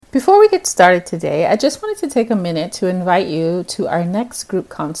Before we get started today, I just wanted to take a minute to invite you to our next group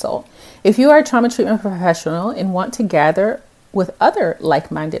consult. If you are a trauma treatment professional and want to gather with other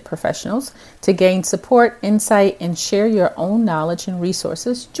like-minded professionals to gain support, insight, and share your own knowledge and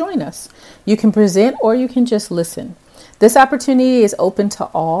resources, join us. You can present or you can just listen. This opportunity is open to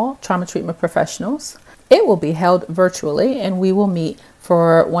all trauma treatment professionals. It will be held virtually and we will meet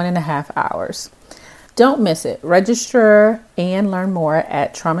for 1.5 hours. Don't miss it. Register and learn more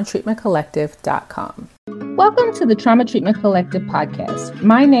at traumatreatmentcollective.com. Welcome to the Trauma Treatment Collective podcast.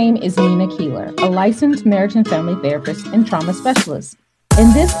 My name is Nina Keeler, a licensed marriage and family therapist and trauma specialist.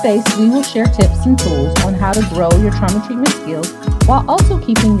 In this space, we will share tips and tools on how to grow your trauma treatment skills while also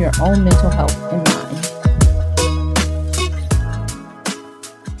keeping your own mental health in mind.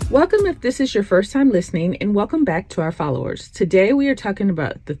 Welcome if this is your first time listening, and welcome back to our followers. Today we are talking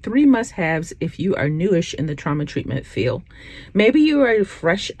about the 3 must-haves if you are newish in the trauma treatment field. Maybe you are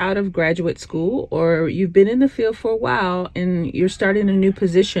fresh out of graduate school, or you've been in the field for a while and you're starting a new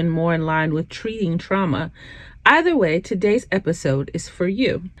position more in line with treating trauma. Either way, today's episode is for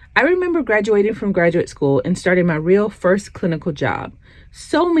you. I remember graduating from graduate school and starting my real first clinical job.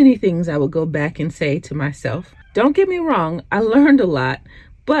 So many things I would go back and say to myself. Don't get me wrong, I learned a lot.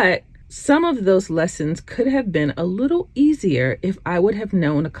 But some of those lessons could have been a little easier if I would have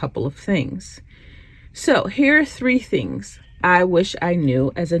known a couple of things. So here are 3 things I wish I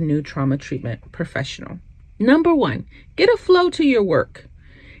knew as a new trauma treatment professional. Number 1, get a flow to your work.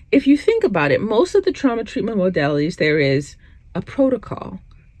 If you think about it, most of the trauma treatment modalities, there is a protocol.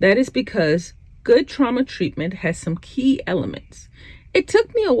 That is because good trauma treatment has some key elements. It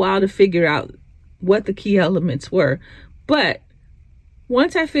took me a while to figure out what the key elements were, but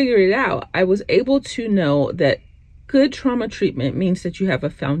once I figured it out, I was able to know that good trauma treatment means that you have a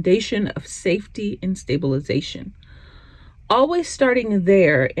foundation of safety and stabilization. Always starting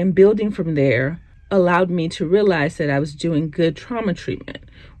there and building from there allowed me to realize that I was doing good trauma treatment.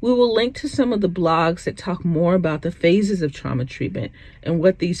 We will link to some of the blogs that talk more about the phases of trauma treatment and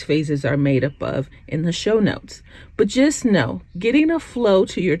what these phases are made up of in the show notes. But just know, getting a flow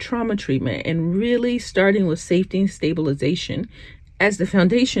to your trauma treatment and really starting with safety and stabilization as the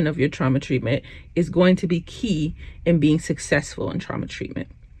foundation of your trauma treatment is going to be key in being successful in trauma treatment.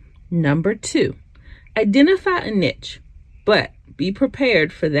 Number 2, identify a niche, but be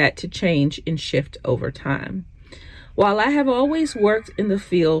prepared for that to change and shift over time. While I have always worked in the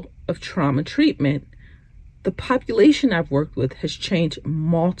field of trauma treatment, the population I've worked with has changed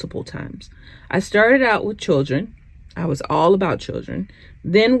multiple times. I started out with children. I was all about children,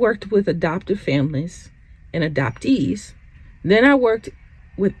 then worked with adoptive families and adoptees. Then I worked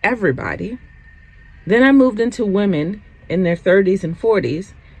with everybody. Then I moved into women in their 30s and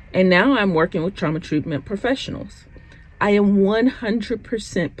 40s. And now I'm working with trauma treatment professionals. I am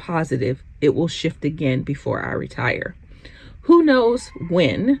 100% positive it will shift again before I retire. Who knows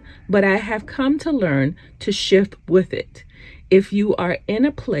when, but I have come to learn to shift with it. If you are in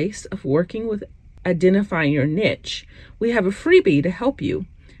a place of working with identifying your niche, we have a freebie to help you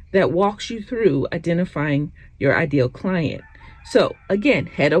that walks you through identifying your ideal client. So again,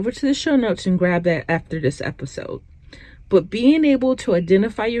 head over to the show notes and grab that after this episode. But being able to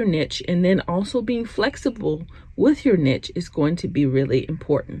identify your niche and then also being flexible with your niche is going to be really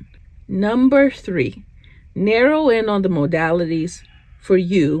important. Number 3, narrow in on the modalities for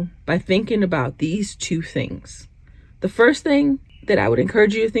you by thinking about these 2 things. The first thing that I would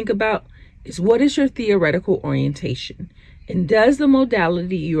encourage you to think about is, what is your theoretical orientation? And does the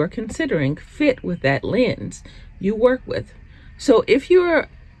modality you are considering fit with that lens you work with? So if you're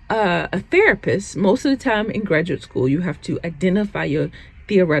a therapist, most of the time in graduate school, you have to identify your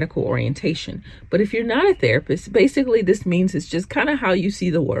theoretical orientation. But if you're not a therapist, basically this means it's just kind of how you see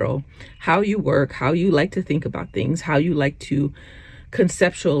the world, how you work, how you like to think about things, how you like to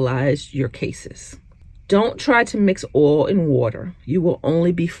conceptualize your cases. Don't try to mix oil and water. You will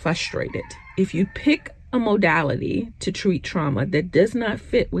only be frustrated. If you pick a modality to treat trauma that does not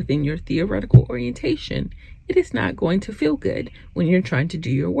fit within your theoretical orientation, it is not going to feel good when you're trying to do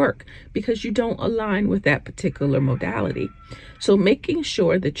your work because you don't align with that particular modality. So making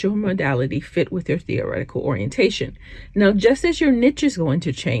sure that your modality fit with your theoretical orientation. Now, just as your niche is going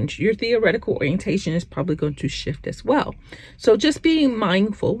to change, your theoretical orientation is probably going to shift as well. So just being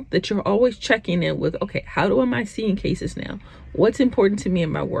mindful that you're always checking in with, okay, how am I seeing cases now? What's important to me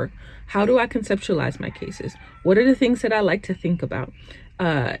in my work? How do I conceptualize my cases? What are the things that I like to think about?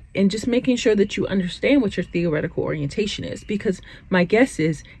 And just making sure that you understand what your theoretical orientation is, because my guess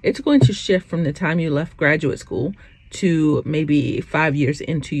is it's going to shift from the time you left graduate school to maybe 5 years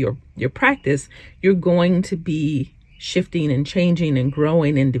into your practice. You're going to be shifting and changing and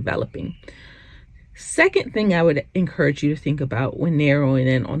growing and developing. Second thing I would encourage you to think about when narrowing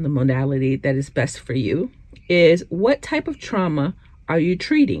in on the modality that is best for you is what type of trauma are you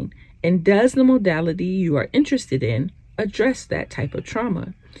treating? And does the modality you are interested in address that type of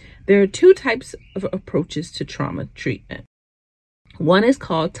trauma? There are two types of approaches to trauma treatment. One is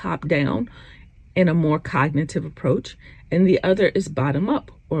called top-down and a more cognitive approach, and the other is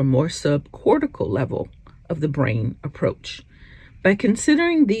bottom-up or a more subcortical level of the brain approach. By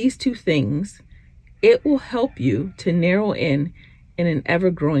considering these two things, it will help you to narrow in an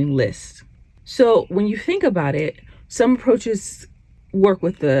ever-growing list. So when you think about it, some approaches work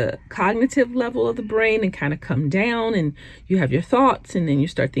with the cognitive level of the brain and kind of come down, and you have your thoughts, and then you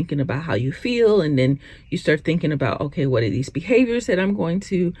start thinking about how you feel, and then you start thinking about, okay, what are these behaviors that I'm going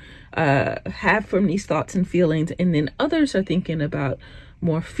to have from these thoughts and feelings? And then others are thinking about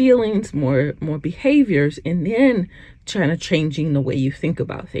more feelings, more behaviors, and then trying to changing the way you think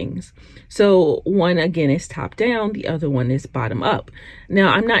about things. So one, again, is top down. The other one is bottom up. Now,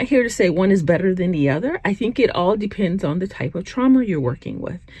 I'm not here to say one is better than the other. I think it all depends on the type of trauma you're working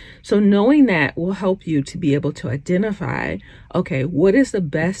with. So knowing that will help you to be able to identify, okay, what is the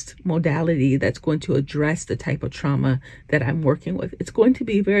best modality that's going to address the type of trauma that I'm working with? It's going to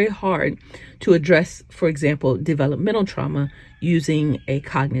be very hard to address, for example, developmental trauma using a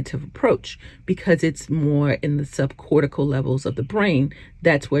cognitive approach because it's more in the subcortical levels of the brain.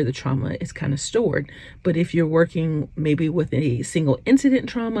 That's where the trauma is kind of stored. But if you're working maybe with a single incident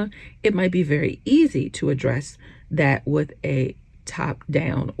trauma, it might be very easy to address that with a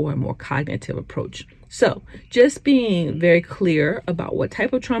top-down or a more cognitive approach. So just being very clear about what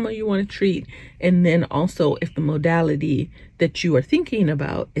type of trauma you want to treat, and then also if the modality that you are thinking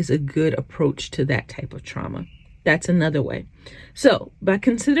about is a good approach to that type of trauma. That's another way. So by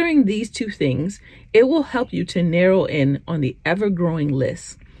considering these two things, it will help you to narrow in on the ever-growing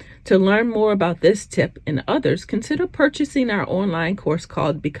list. To learn more about this tip and others, consider purchasing our online course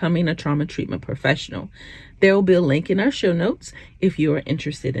called Becoming a Trauma Treatment Professional. There will be a link in our show notes if you are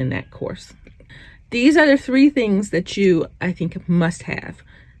interested in that course. These are the three things that I think, must have.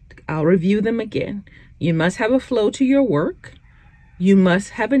 I'll review them again. You must have a flow to your work. You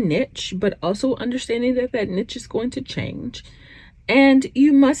must have a niche, but also understanding that that niche is going to change. And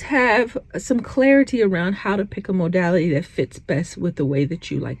you must have some clarity around how to pick a modality that fits best with the way that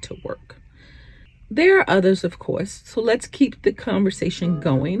you like to work. There are others, of course, so let's keep the conversation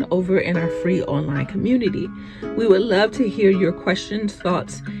going over in our free online community. We would love to hear your questions,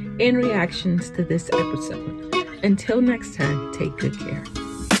 thoughts, and reactions to this episode. Until next time, take good care.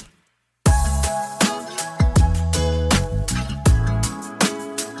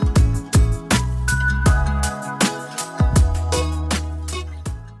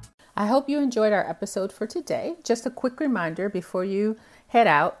 I hope you enjoyed our episode for today. Just a quick reminder before you head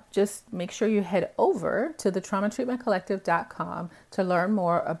out, just make sure you head over to the traumatreatmentcollective.com to learn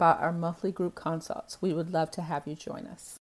more about our monthly group consults. We would love to have you join us.